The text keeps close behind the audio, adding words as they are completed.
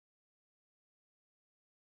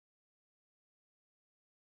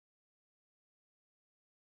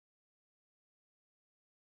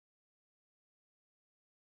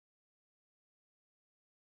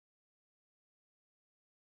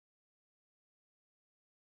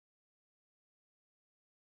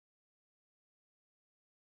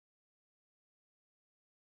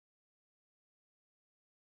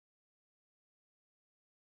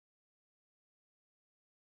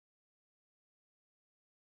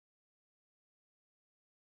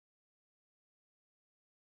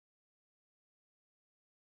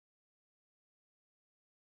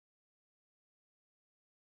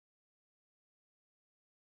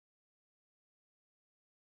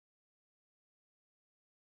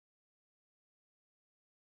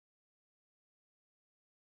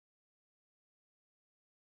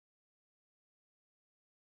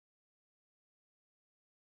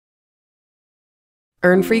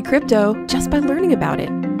Earn free crypto just by learning about it.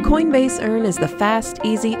 Coinbase Earn is the fast,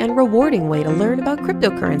 easy, and rewarding way to learn about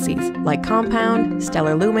cryptocurrencies like Compound,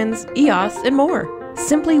 Stellar Lumens, EOS, and more.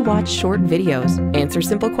 Simply watch short videos, answer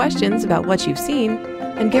simple questions about what you've seen,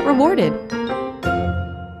 and get rewarded.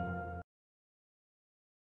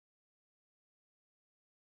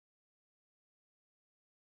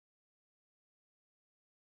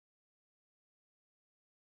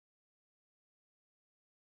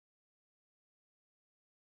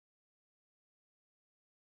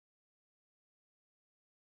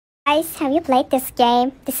 Guys, have you played this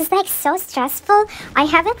game? This is like so stressful. I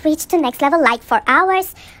haven't reached the next level like for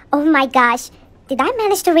hours. Oh my gosh, did I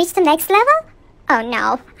manage to reach the next level? Oh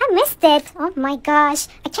no, I missed it. Oh my gosh,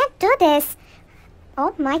 I can't do this.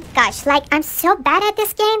 Oh my gosh, like I'm so bad at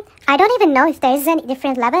this game. I don't even know if there is any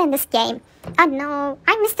different level in this game. Oh no,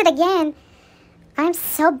 I missed it again. I'm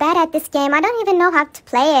so bad at this game. I don't even know how to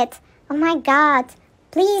play it. Oh my god.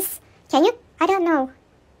 Please, can you, I don't know,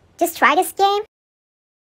 just try this game?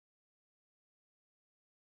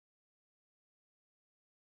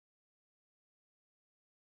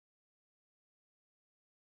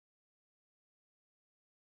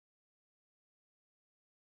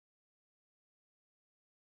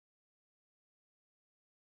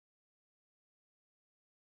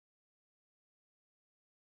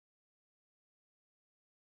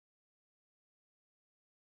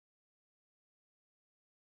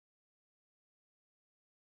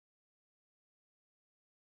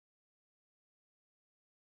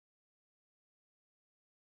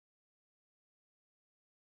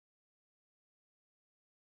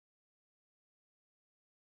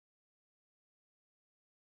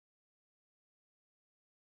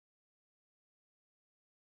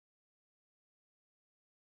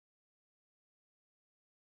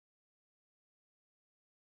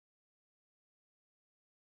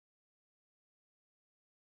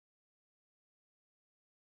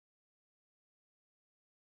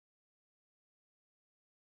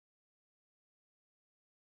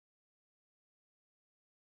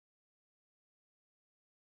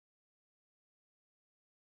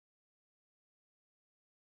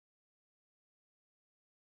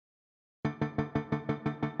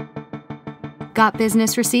 Got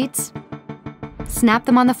business receipts? Snap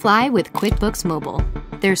them on the fly with Quickbooks Mobile.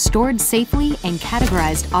 They're stored safely and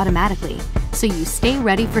categorized automatically, so you stay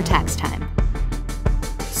ready for tax time.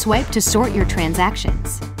 Swipe to sort your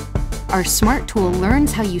transactions. Our smart tool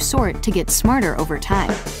learns how you sort to get smarter over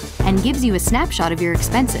time and gives you a snapshot of your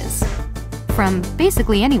expenses from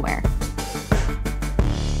basically anywhere.